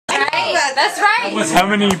That's right. How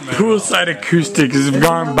many poolside acoustics have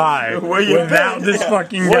gone by without this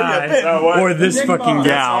fucking guy or this fucking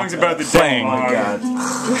gal about the playing? Oh my god.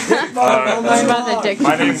 What about the dick?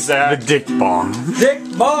 My name's Zach. The dick bong. Dick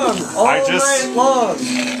bong all night long.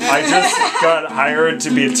 I just got hired to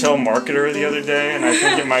be a telemarketer the other day, and I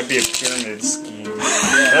think it might be a pyramid scheme.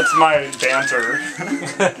 That's my banter.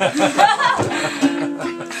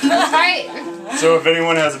 That's right. So if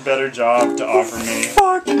anyone has a better job to offer me,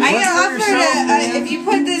 I got offered if you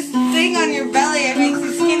put this thing on your belly, it makes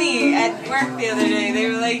you skinny at work the other day. They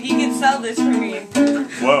were like, you can sell this for me.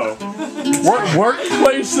 whoa. What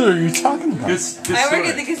workplace are you talking about? I work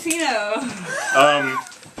at the casino.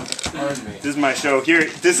 This is my show. Here,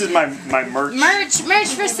 this is my merch. Merch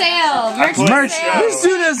for sale. Merch for Merch. sale. This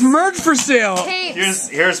dude has merch for sale. Tapes.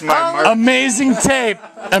 Here's my merch. Amazing tape.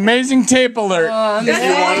 Amazing tape alert.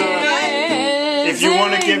 If you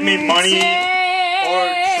want to give me money or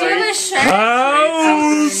trade,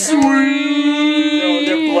 How sweet. no,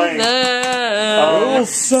 they're blank. Oh,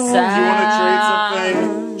 so If you want to trade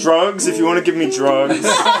something, drugs. If you want to give me drugs, He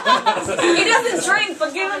doesn't drink,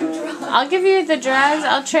 but give him drugs. I'll give you the drugs.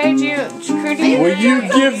 I'll trade you. Will you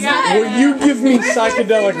give me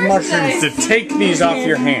psychedelic mushrooms to take these off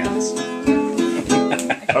your hands?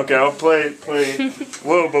 okay, I'll play.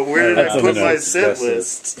 Whoa, but where did I put my set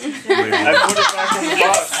list? I put it back in the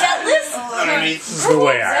box. Set list? Underneath. This is the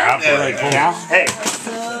way I operate now. Hey,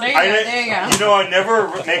 There you go. you know I never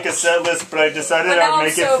make a set list, but I decided now I'd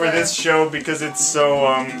make it for this show because it's so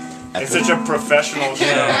it's such a professional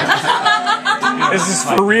show. This is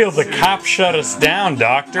for real. The cops shut us down,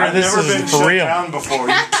 doctor. I've This never is been for shut real. down before.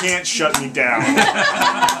 You can't shut me down.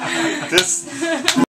 This.